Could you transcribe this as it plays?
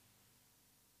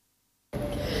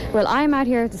Well, I'm out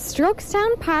here at the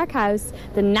Strokestown Park House,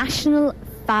 the National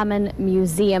Famine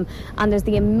Museum, and there's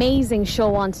the amazing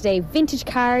show on today. Vintage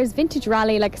cars, vintage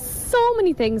rally, like so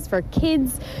many things for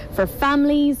kids, for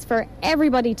families, for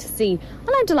everybody to see. And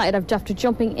I'm delighted after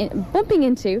bumping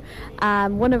into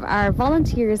one of our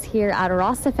volunteers here at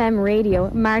Ross FM Radio,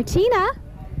 Martina.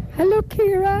 Hello,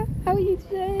 Ciara. How are you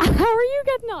today? How are you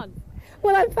getting on?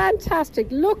 Well, I'm fantastic.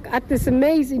 Look at this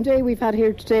amazing day we've had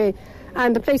here today.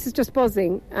 And the place is just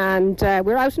buzzing, and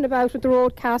we're out and about with the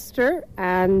roadcaster,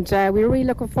 and we're really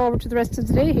looking forward to the rest of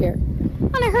the day here.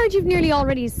 And I heard you've nearly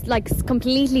already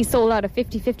completely sold out of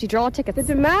 50-50 draw tickets. The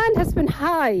demand has been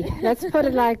high, let's put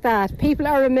it like that. People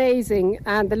are amazing,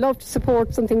 and they love to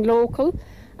support something local.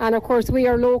 And of course we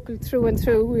are local through and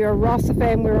through. We are Ross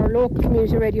FM, we're our local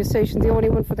community radio station, the only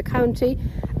one for the county.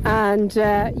 And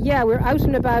we're out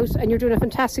and about, and you're doing a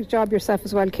fantastic job yourself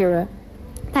as well, Ciara.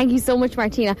 Thank you so much,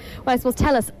 Martina. Well, I suppose,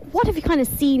 tell us, what have you kind of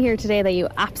seen here today that you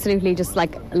absolutely just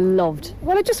loved?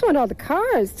 Well, I just want all the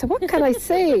cars. So what can I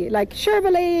say? Like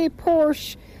Chevrolet,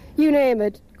 Porsche, you name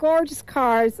it. Gorgeous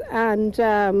cars. And,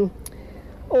 oh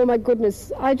my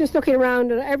goodness, I just looking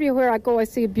around, and everywhere I go I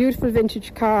see a beautiful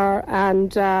vintage car,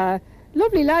 and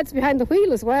lovely lads behind the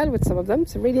wheel as well with some of them.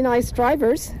 Some really nice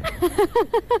drivers.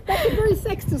 That's a very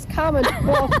sexist comment,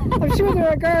 but I'm sure there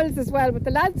are girls as well. But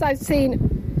the lads I've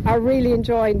seen are really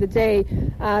enjoying the day,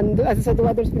 and as I said, the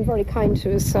weather's been very kind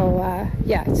to us, so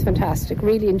it's fantastic.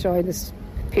 Really enjoying this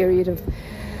period of,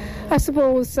 I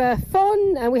suppose,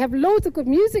 fun, and we have loads of good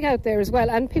music out there as well,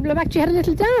 and people have actually had a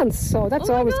little dance, so that's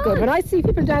always good. When I see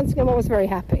people dancing, I'm always very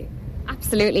happy.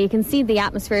 Absolutely, you can see the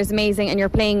atmosphere is amazing, and you're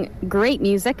playing great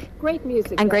music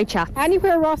and great chat.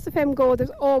 Anywhere Ross FM go,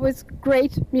 there's always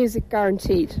great music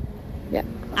guaranteed. Yeah.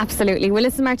 Absolutely. Well,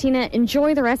 listen, Martina,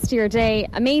 enjoy the rest of your day.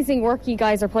 Amazing work you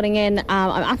guys are putting in.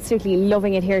 I'm absolutely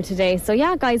loving it here today. So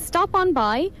yeah, guys, stop on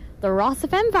by the Ross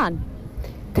FM van.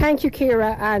 Thank you,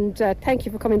 Ciara, and thank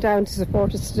you for coming down to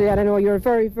support us today. And I know you're a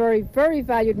very, very, very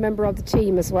valued member of the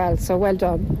team as well, so well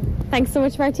done. Thanks so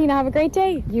much, Martina. Have a great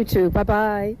day. You too.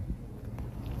 Bye-bye.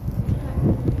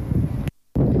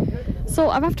 So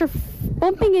I'm after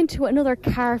bumping into another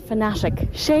car fanatic.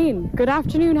 Shane, good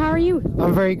afternoon, how are you?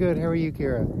 I'm very good, how are you,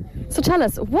 Ciara? So tell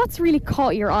us, what's really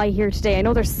caught your eye here today? I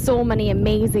know there's so many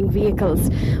amazing vehicles,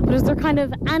 but is there kind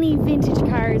of any vintage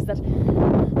cars that,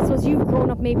 I suppose, you've grown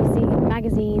up maybe seeing in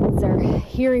magazines or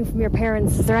hearing from your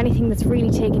parents? Is there anything that's really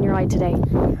taken your eye today?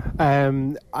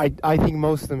 I think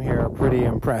most of them here are pretty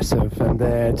impressive, and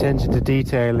the attention to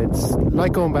detail, it's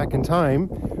like going back in time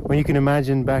when you can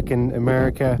imagine back in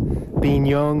America being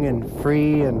young and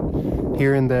free and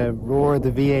hearing the roar of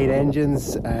the V8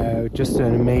 engines. Just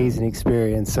an amazing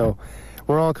experience. So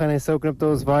we're all kind of soaking up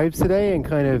those vibes today and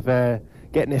kind of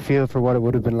getting a feel for what it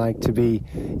would have been like to be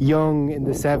young in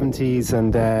the 70s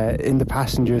and in the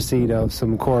passenger seat of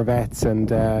some Corvettes and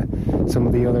some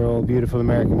of the other old beautiful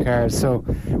American cars. So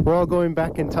we're all going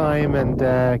back in time and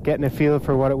getting a feel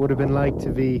for what it would have been like to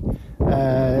be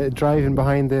driving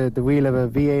behind the wheel of a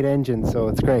V8 engine, so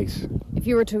it's great. If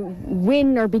you were to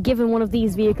win or be given one of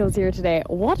these vehicles here today,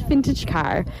 what vintage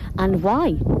car and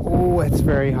why? Oh, it's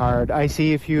very hard. I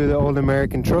see a few of the old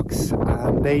American trucks,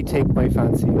 and they take my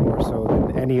fancy more so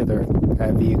than any other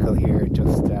vehicle here.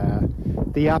 Just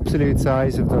the absolute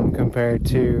size of them compared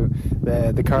to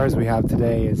the cars we have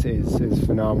today is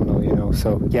phenomenal, you know.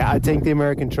 So yeah, I think the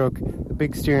American truck, the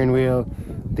big steering wheel,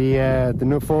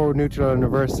 the forward, neutral and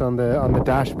reverse on the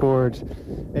dashboard,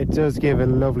 it does give a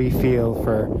lovely feel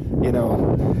for, you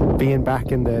know, being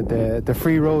back in the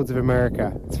free roads of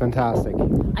America. It's fantastic.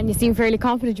 And you seem fairly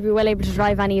confident you'll be well able to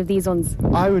drive any of these ones.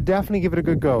 I would definitely give it a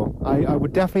good go. I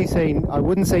would definitely say I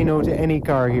wouldn't say no to any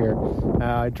car here.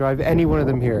 I'd drive any one of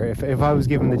them here if I was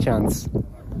given the chance.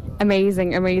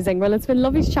 Amazing, amazing. Well, it's been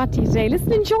lovely to chat to you today.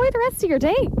 Listen, enjoy the rest of your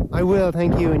day. I will,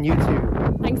 thank you, and you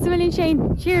too. Thanks a million,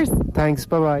 Shane. Cheers. Thanks,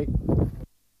 bye-bye.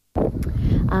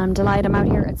 I'm delighted I'm out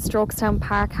here at Strokestown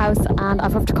Park House, and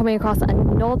I've after coming across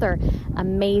another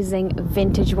amazing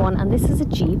vintage one, and this is a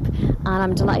Jeep, and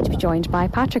I'm delighted to be joined by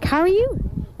Patrick. How are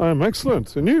you? I'm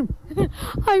excellent, and you?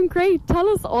 I'm great. Tell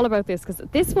us all about this, because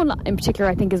this one in particular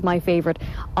I think is my favourite.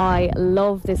 I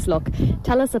love this look.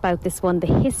 Tell us about this one, the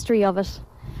history of it,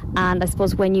 and I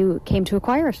suppose when you came to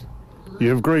acquire it. You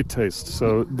have great taste.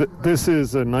 So this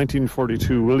is a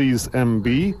 1942 Willys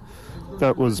MB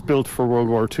that was built for World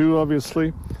War II,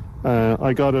 obviously.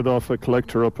 I got it off a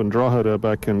collector up in Drogheda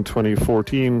back in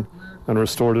 2014 and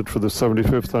restored it for the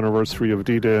 75th anniversary of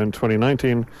D-Day in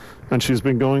 2019, and she's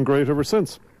been going great ever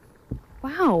since.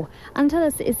 Wow. And tell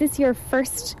us, is this your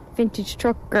first vintage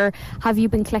truck, or have you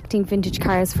been collecting vintage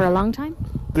cars for a long time?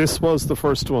 this was the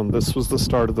first one. This was the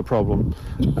start of the problem,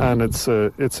 and it's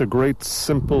a great,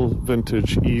 simple,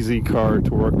 vintage, easy car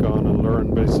to work on and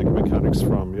learn basic mechanics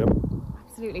from. Yep.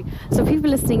 Absolutely. So people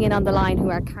listening in on the line who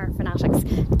are car fanatics,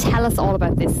 tell us all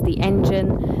about this, the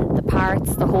engine, the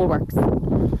parts, the whole works.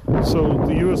 So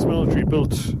the US military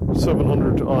built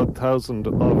 700,000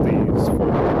 of these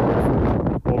for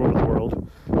all over the world,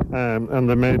 and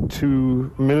they made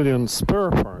 2 million spare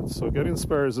parts. So getting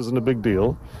spares isn't a big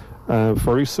deal.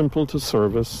 Very simple to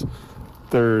service.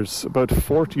 There's about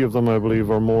 40 of them, I believe,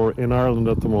 or more in Ireland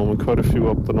at the moment, quite a few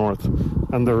up the north.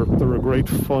 And they're a great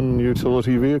fun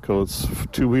utility vehicle. It's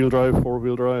 2-wheel drive,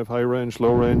 4-wheel drive, high range,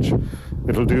 low range.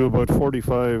 It'll do about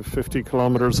 45, 50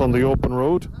 kilometres on the open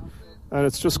road. And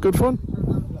it's just good fun.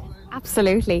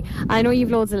 Absolutely. I know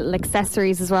you've loads of little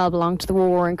accessories as well belong to the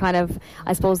war and kind of,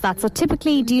 I suppose that. So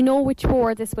typically, do you know which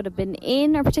war this would have been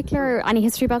in or particular? Any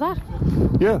history about that?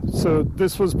 Yeah, so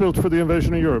this was built for the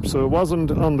invasion of Europe. So it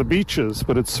wasn't on the beaches,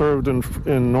 but it served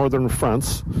in northern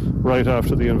France right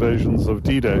after the invasions of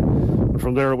D-Day. And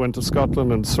from there it went to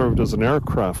Scotland and served as an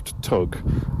aircraft tug.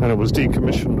 And it was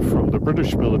decommissioned from the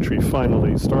British military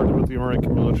finally. Started with the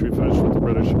American military, finished with the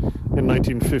British. In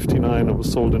 1959 it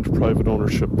was sold into private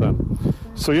ownership then.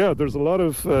 So yeah, there's a lot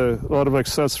of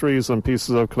accessories and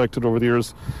pieces I've collected over the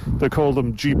years. They call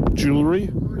them Jeep jewellery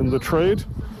in the trade.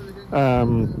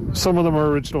 Some of them are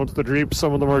original to the Jeep,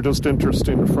 some of them are just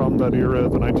interesting from that era,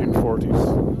 the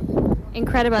 1940s.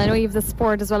 Incredible. I know you have the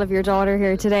support as well of your daughter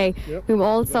here today, yep. whom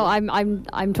also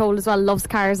I'm told as well loves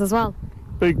cars as well.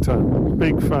 Big time,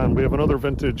 big fan. We have another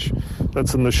vintage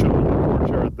that's in the show in the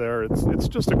courtyard there. It's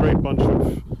just a great bunch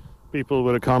of people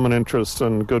with a common interest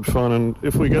and good fun, and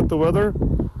if we get the weather,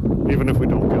 even if we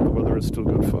don't get the weather, it's still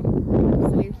good fun.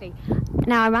 Absolutely.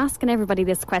 Now I'm asking everybody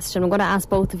this question. I'm going to ask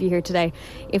both of you here today.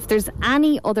 If there's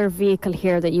any other vehicle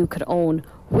here that you could own,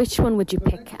 which one would you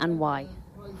pick and why?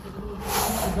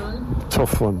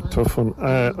 Tough one.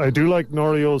 I do like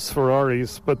Norio's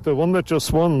Ferraris, but the one that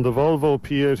just won, the Volvo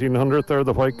P1800 there,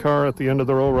 the white car at the end of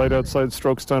the row right outside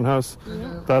Strokestown House,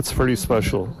 that's pretty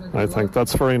special, I think.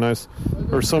 That's very nice.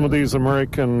 Or some of these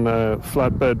American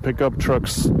flatbed pickup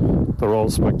trucks, they're all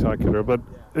spectacular. But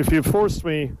if you forced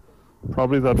me,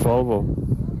 probably that Volvo.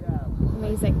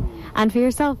 Amazing. And for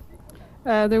yourself?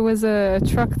 There was a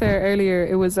truck there earlier.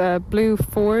 It was a blue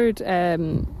Ford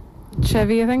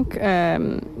Chevy, I think.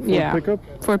 Yeah.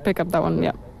 Pickup? Ford pickup, that one,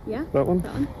 yeah. Yeah? That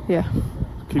one? Yeah.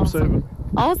 Keep saving.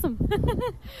 Awesome.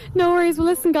 No worries. Well,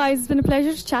 listen, guys, it's been a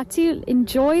pleasure to chat to you.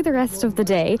 Enjoy the rest of the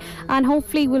day, and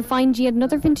hopefully we'll find you at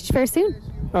another vintage fair soon.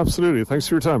 Absolutely. Thanks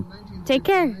for your time. Take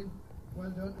care.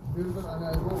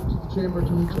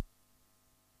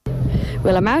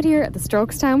 Well, I'm out here at the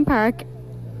Strokestown Park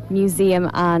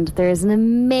Museum, and there's an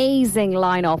amazing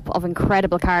lineup of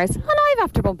incredible cars, and I've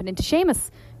after bumping into Seamus.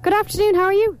 Good afternoon, how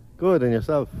are you? Good, and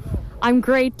yourself? I'm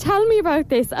great. Tell me about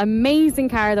this amazing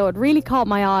car, though. It really caught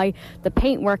my eye, the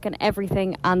paintwork and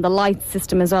everything, and the light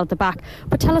system as well at the back.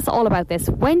 But tell us all about this.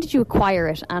 When did you acquire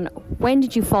it, and when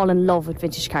did you fall in love with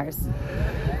vintage cars?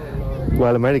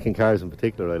 Well, American cars in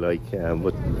particular I like,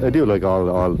 but I do like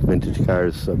all vintage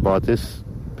cars. I bought this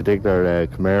particular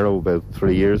Camaro about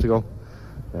 3 years ago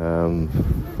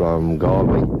from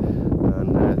Galway,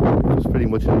 and it's pretty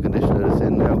much in the condition that it's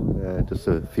in now. Just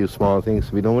a few small things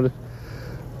to be done with it,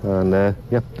 and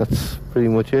yeah, that's pretty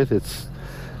much it. It's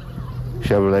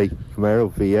Chevrolet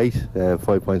Camaro V8,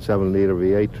 5.7 litre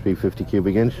V8, 350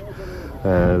 cubic inch,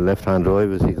 left-hand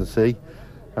drive, as you can see,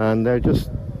 and they're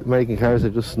just, American cars are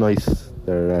just nice.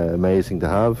 They're amazing to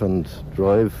have and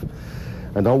drive,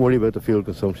 and don't worry about the fuel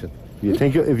consumption.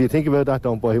 If you think about that,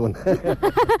 don't buy one.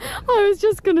 I was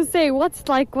just going to say, what's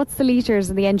the litres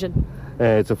of the engine?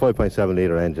 It's a 5.7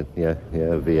 litre engine, yeah,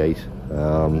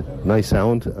 V8. Nice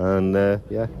sound, and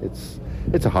yeah, it's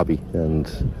a hobby, and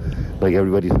like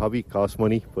everybody's hobby, costs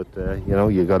money, but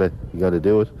you gotta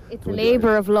do it. It's a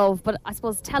labour of love. But I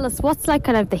suppose, tell us, what's like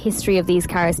kind of the history of these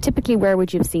cars? Typically, where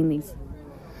would you have seen these?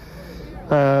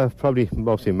 Probably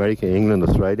mostly America, England,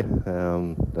 Australia.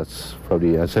 That's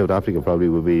probably South Africa probably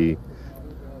would be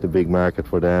the big market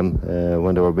for them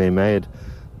when they were being made.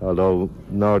 Although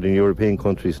Northern European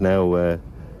countries now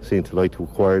seem to like to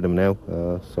acquire them now.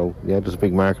 So yeah, there's a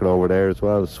big market over there as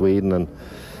well. Sweden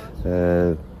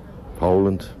and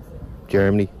Poland,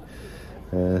 Germany.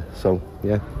 So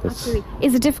yeah, absolutely.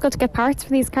 Is it difficult to get parts for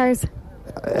these cars?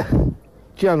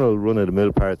 General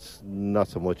run-of-the-mill parts, not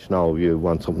so much. No, if you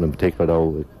want something in particular,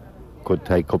 though, it could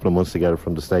take a couple of months to get it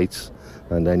from the States.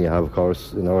 And then you have, of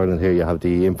course, in Ireland here, you have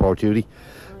the import duty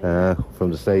from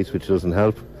the States, which doesn't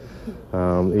help.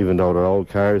 Even though they're old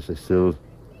cars, they still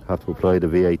have to apply the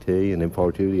VAT and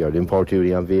import duty, or the import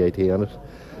duty and VAT on it.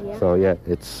 So yeah,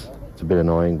 it's a bit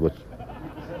annoying, but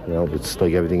you know, it's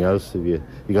like everything else. If you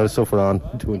got to suffer on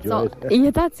to enjoy it. Yeah,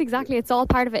 that's exactly. It's all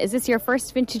part of it. Is this your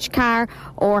first vintage car,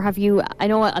 or have you? I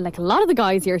know, like a lot of the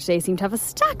guys here today seem to have a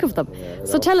stack of them. Yeah,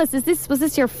 so tell us, was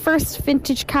this your first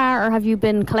vintage car, or have you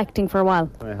been collecting for a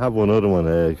while? I have one other one,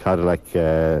 a Cadillac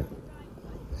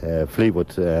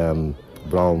Fleetwood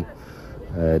Brougham.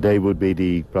 They would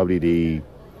be probably the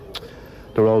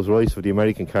Rolls Royce of the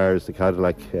American cars. The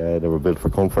Cadillac, they were built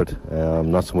for comfort,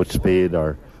 not so much speed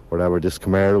or whatever. This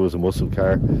Camaro was a muscle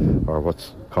car, or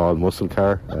what's called muscle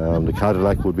car. The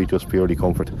Cadillac would be just purely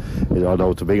comfort.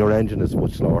 Although it's a bigger engine, it's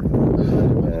much slower.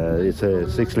 It's a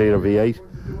 6-litre V8,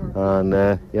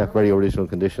 and yeah, very original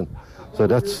condition. So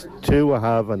that's 2 I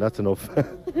have, and that's enough.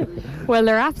 Well,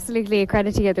 they're absolutely a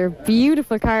credit to you. They're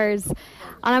beautiful cars.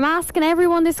 And I'm asking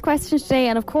everyone this question today,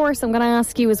 and of course I'm going to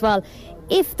ask you as well.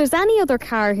 If there's any other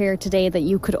car here today that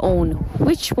you could own,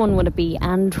 which one would it be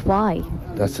and why?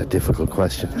 That's a difficult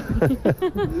question.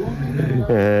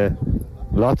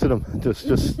 Lots of them.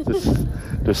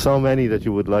 There's so many that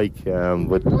you would like,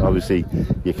 but obviously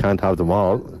you can't have them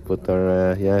all. But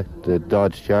the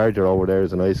Dodge Charger over there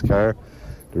is a nice car.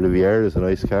 The Riviera is a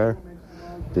nice car.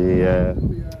 The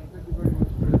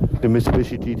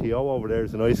Mitsubishi GTO over there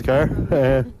is a nice car.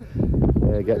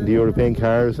 Getting the European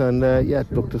cars, and yeah,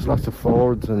 look, there's lots of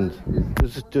Fords, and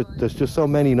there's just so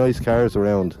many nice cars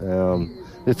around.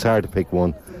 It's hard to pick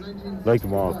one. Like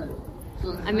them all.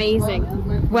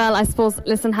 Amazing. Well, I suppose,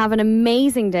 listen, have an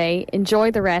amazing day.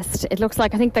 Enjoy the rest. It looks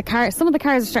like, I think some of the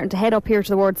cars are starting to head up here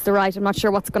towards the right. I'm not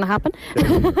sure what's going to happen.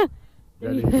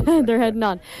 They're heading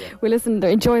on. Yeah. Well, listen,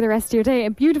 enjoy the rest of your day.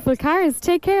 And beautiful cars.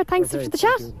 Take care. Thanks for the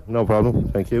chat. No problem.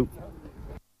 Thank you.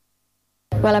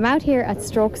 Well, I'm out here at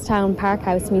Strokestown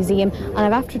Parkhouse Museum, and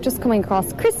I'm after just coming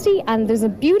across Christy, and there's a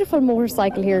beautiful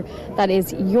motorcycle here that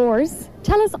is yours.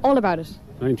 Tell us all about it.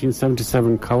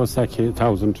 1977 Kawasaki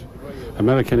 1000,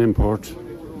 American import,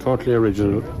 totally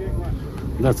original.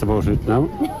 That's about it now.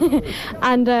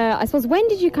 And I suppose, when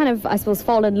did you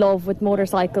fall in love with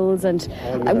motorcycles, and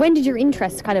when did your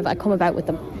interest come about with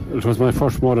them? It was my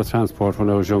first mode of transport when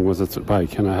I was young, was a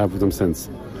bike, and I have them since.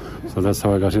 So that's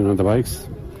how I got in on the bikes.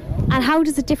 And how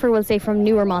does it differ, we'll say, from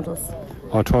newer models?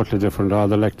 Oh, totally different. All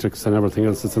the electrics and everything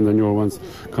else that's in the newer ones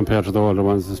compared to the older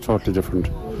ones is totally different.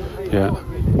 Yeah.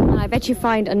 And I bet you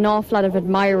find an awful lot of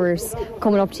admirers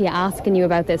coming up to you asking you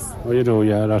about this. Oh, you do,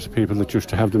 yeah. A lot of people that used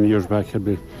to have them years back would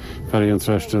be very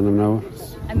interested in them now.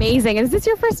 Amazing. And is this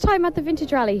your first time at the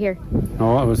Vintage Rally here?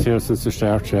 No, I was here since the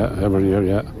start, yeah. Every year,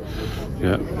 yeah.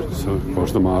 Yeah, so of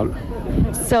course them all.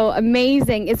 So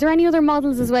amazing. Is there any other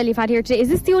models as well you've had here today? Is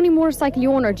this the only motorcycle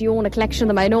you own, or do you own a collection of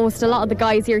them? I noticed a lot of the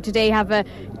guys here today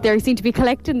they seem to be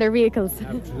collecting their vehicles.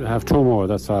 I have 2 more,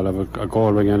 that's all. I have a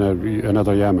Goldwing and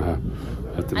another Yamaha.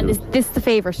 And is this the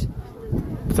favourite?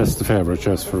 That's the favourite,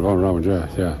 yes, for going around,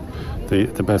 yeah.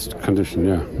 The best condition,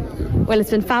 yeah. Well,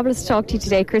 it's been fabulous to talk to you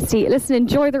today, Christy. Listen,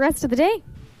 enjoy the rest of the day.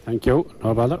 Thank you.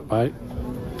 No bother. Bye.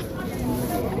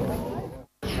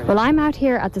 Well, I'm out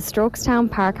here at the Strokestown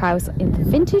Parkhouse in the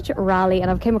Vintage Rally, and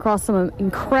I've came across some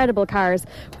incredible cars.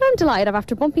 But I'm delighted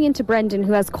after bumping into Brendan,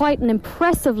 who has quite an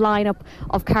impressive lineup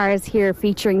of cars here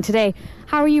featuring today.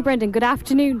 How are you, Brendan? Good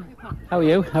afternoon. How are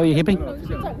you? How are you keeping?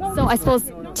 So I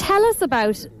suppose, tell us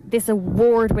about this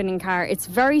award-winning car. It's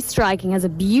very striking, has a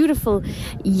beautiful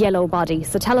yellow body.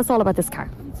 So tell us all about this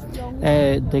car.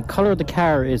 The colour of the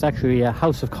car is actually a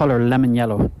House of Colour lemon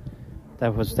yellow.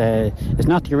 It's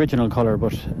not the original colour,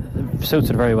 but it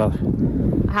suits it very well.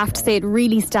 I have to say, it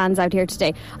really stands out here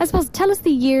today. I suppose, tell us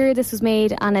the year this was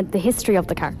made and the history of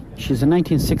the car. She's a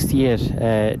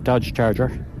 1968 Dodge Charger.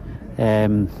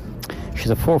 She's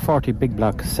a 440 big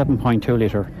block, 7.2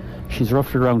 litre. She's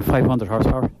roughly around 500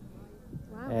 horsepower.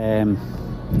 Wow.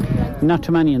 Not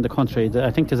too many in the country. I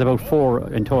think there's about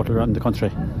 4 in total around the country.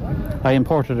 I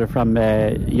imported her from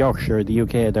Yorkshire, the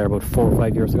UK, there about 4 or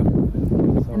 5 years ago.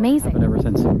 Amazing. I've had it ever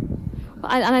since. And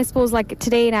I suppose, like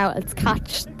today now, it's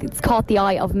caught the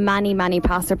eye of many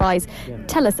passerbys. Yeah.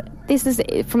 Tell us, this is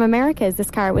from America. Is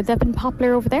this car? Would that have been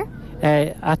popular over there?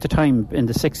 At the time, in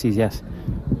the 60s, yes.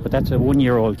 But that's a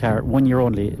 1-year-old car, 1 year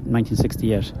only,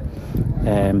 1968.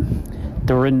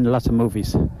 They were in lots of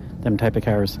movies, them type of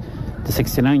cars. The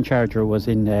 69 Charger was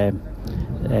in,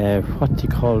 what do you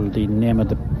call the name of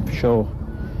the show?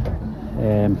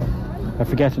 I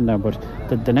forget it now, but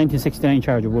the 1969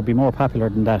 Charger would be more popular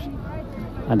than that.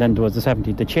 And then there was the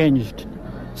 70. They changed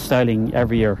styling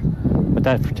every year, but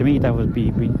that, to me, that would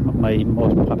be my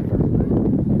most popular,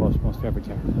 most favourite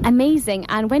car. Amazing.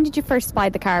 And when did you first buy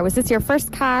the car? Was this your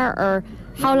first car, or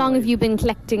how long have you been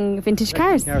collecting vintage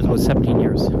cars? Cars about 17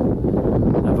 years.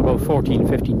 I have about 14,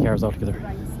 15 cars altogether.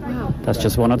 that's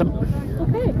just one of them.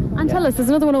 Okay. And tell us, there's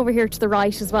another one over here to the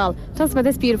right as well. Tell us about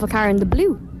this beautiful car in the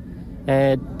blue.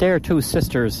 They're two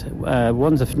sisters.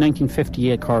 One's a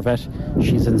 1958 Corvette.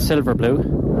 She's in silver blue.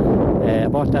 I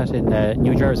bought that in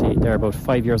New Jersey there about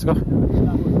 5 years ago.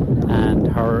 And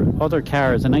her other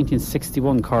car is a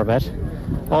 1961 Corvette.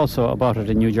 Also, I bought it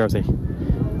in New Jersey.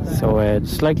 So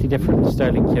slightly different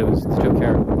styling cues, the two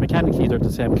cars. Mechanically, they're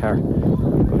the same car.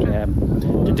 But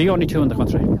they're the only two in the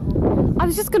country. I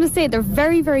was just going to say, they're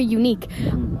very, very unique.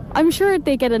 I'm sure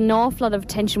they get an awful lot of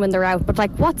attention when they're out, but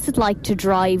like, what's it like to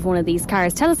drive one of these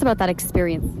cars? Tell us about that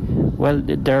experience. Well,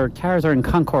 their cars are in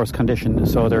concourse condition,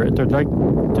 so they're like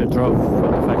they're drove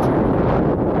from the factory.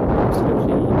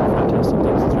 Absolutely fantastic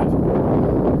things to drive.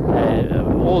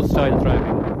 Old style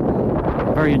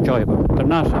driving, very enjoyable. They're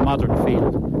not a modern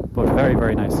feel, but very,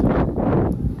 very nice.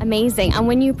 Amazing. And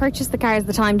when you purchased the cars at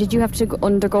the time, did you have to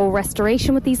undergo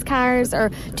restoration with these cars,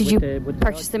 or did you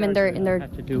purchase them in their? I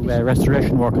had to do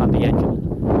restoration work on the engine.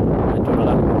 I'd done a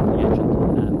lot of work on the engine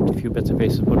and a few bits and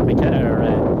pieces, but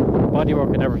body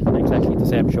work and everything exactly the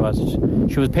same. She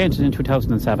was painted in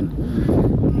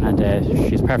 2007, and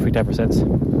she's perfect ever since.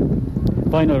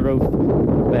 Vinyl roof,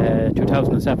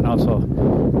 2007 also.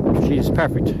 She's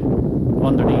perfect.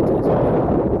 Underneath it's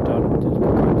all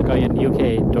done. The guy in the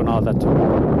UK done all that too.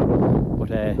 But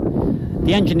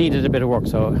the engine needed a bit of work,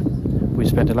 so we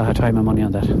spent a lot of time and money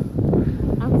on that.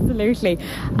 Absolutely.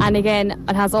 And again,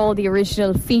 it has all the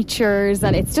original features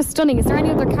and it's just stunning. Is there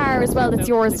any other car as well that's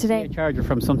yours today? A charger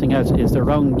from something else is the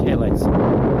round taillights.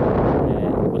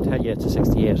 We'll tell you it's a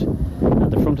 68.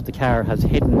 And the front of the car has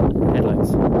hidden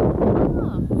headlights.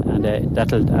 And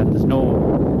there's no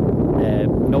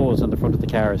nose on the front of the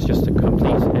car. It's just a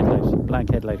complete headlight,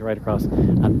 blank headlight right across,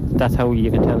 and that's how you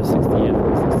can tell a 68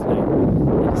 from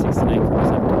a 69 from a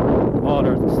 70. All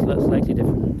are slightly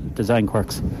different design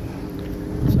quirks.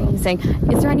 Amazing.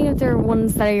 Is there any other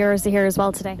ones that are yours here as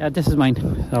well today? Yeah, this is mine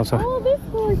also. Oh, this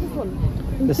gorgeous one.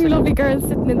 And two lovely girls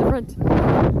sitting in the front.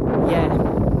 Yeah.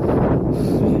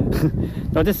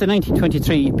 No, this is a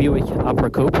 1923 Buick Opera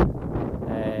Coupe.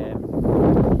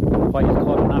 Why it's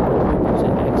called an Opera Coupe, there's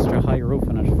an extra high roof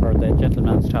on it for the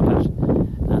gentleman's top hat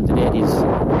and the ladies'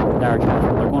 large hat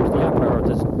when they're going to the opera or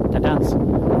the dance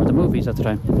or the movies at the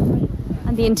time.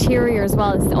 And the interior as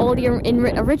well. Is all the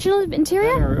original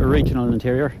interior? Original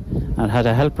interior, and it had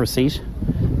a helper seat,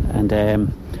 and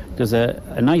there's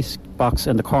a nice box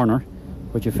in the corner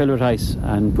which you fill with ice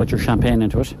and put your champagne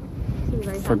into it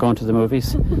for going to the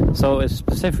movies. So it's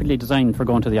specifically designed for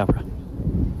going to the opera.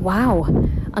 Wow.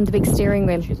 And the big steering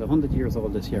wheel. She's 100 years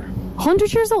old this year.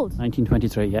 100 years old?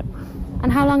 1923, yeah.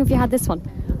 And how long have you had this one?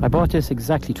 I bought this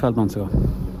exactly 12 months ago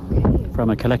from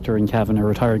a collector in Cavan, a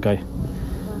retired guy.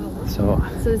 So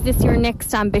is this your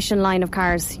next ambition line of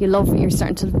cars? You're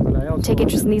starting to take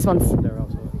interest in these ones?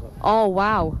 Oh,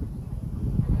 wow.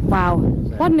 Wow.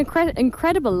 What an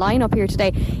incredible lineup here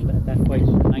today. That white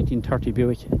 1930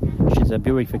 Buick, she's a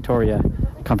Buick Victoria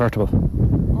convertible.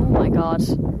 Oh my God.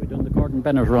 We've done the Gordon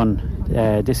Bennett run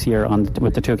this year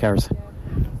with the two cars.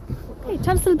 Okay,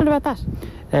 tell us a little bit about that.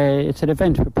 It's an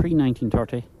event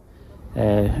pre-1930.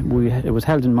 It was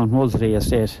held in Mount Wolseley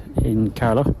Estate in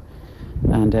Carlow,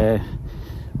 and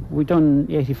we done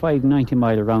 85-90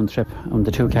 mile round trip on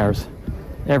the two cars.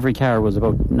 Every car was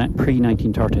about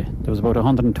pre-1930. There was about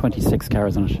 126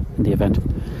 cars in it in the event,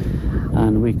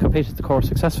 and we completed the course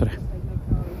successfully.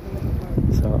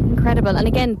 So incredible. And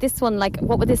again, this one, like,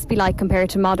 what would this be like compared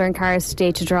to modern cars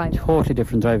today to drive? Totally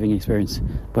different driving experience,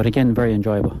 but again, very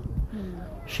enjoyable.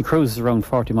 She cruises around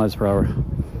 40 miles per hour,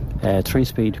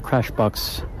 3-speed, crash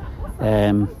box.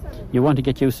 You want to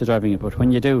get used to driving it, but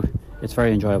when you do, it's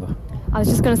very enjoyable. I was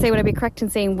just going to say, would I be correct in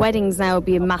saying weddings now would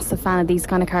be a massive fan of these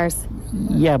kind of cars?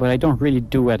 Yeah, but I don't really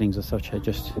do weddings as such.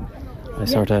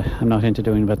 I'm not into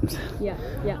doing weddings. Yeah.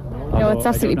 No, it's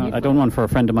absolutely beautiful. I done one for a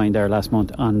friend of mine there last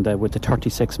month with the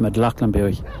 36 McLaughlin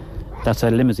Buick. That's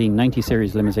a limousine, 90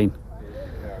 series limousine.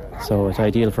 So it's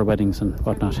ideal for weddings and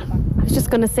whatnot. I was just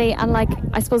going to say, and like,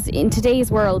 I suppose in today's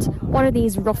world, what are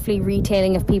these roughly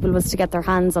retailing if people was to get their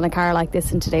hands on a car like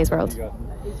this in today's world?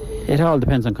 It all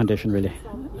depends on condition, really.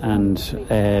 And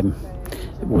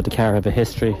would the car have a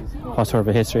history? What sort of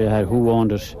a history it had? Who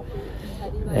owned it?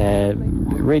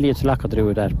 Really, it's a lot to do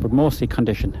with that, but mostly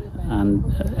condition. And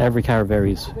every car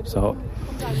varies. So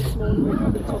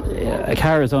a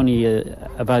car is only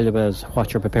valuable as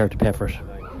what you're prepared to pay for it.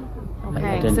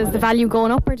 Okay, so is the value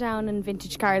going up or down in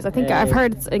vintage cars? I think I've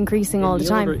heard it's increasing all the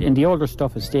time. In the older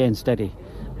stuff, it's staying steady,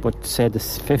 but say the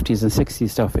 50s and 60s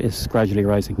stuff is gradually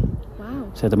rising. Wow.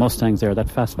 So the Mustangs there, that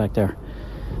fastback there,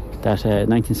 that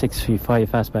 1965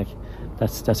 fastback,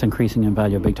 that's increasing in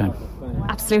value big time.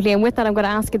 Absolutely, and with that I'm going to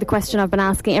ask you the question I've been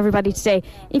asking everybody today.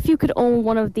 If you could own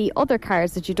one of the other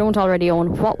cars that you don't already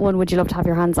own, what one would you love to have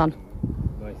your hands on?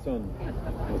 My son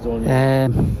was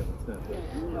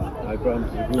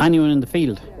anyone in the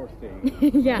field?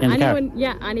 Yeah, in the car. anyone.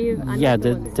 Yeah, any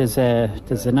There's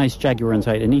a nice Jaguar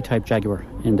inside, an E-type Jaguar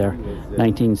in there,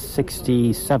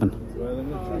 1967.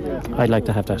 I'd like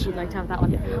to have that. You'd like to have that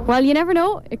one. Well, you never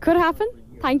know, it could happen.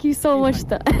 Thank you so much.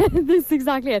 This is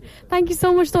exactly it. Thank you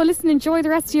so much. So listen, enjoy the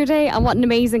rest of your day, and what an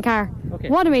amazing car. Okay.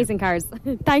 What amazing cars.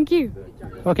 Thank you.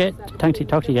 Okay, thanks.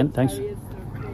 Talk to you again. Thanks.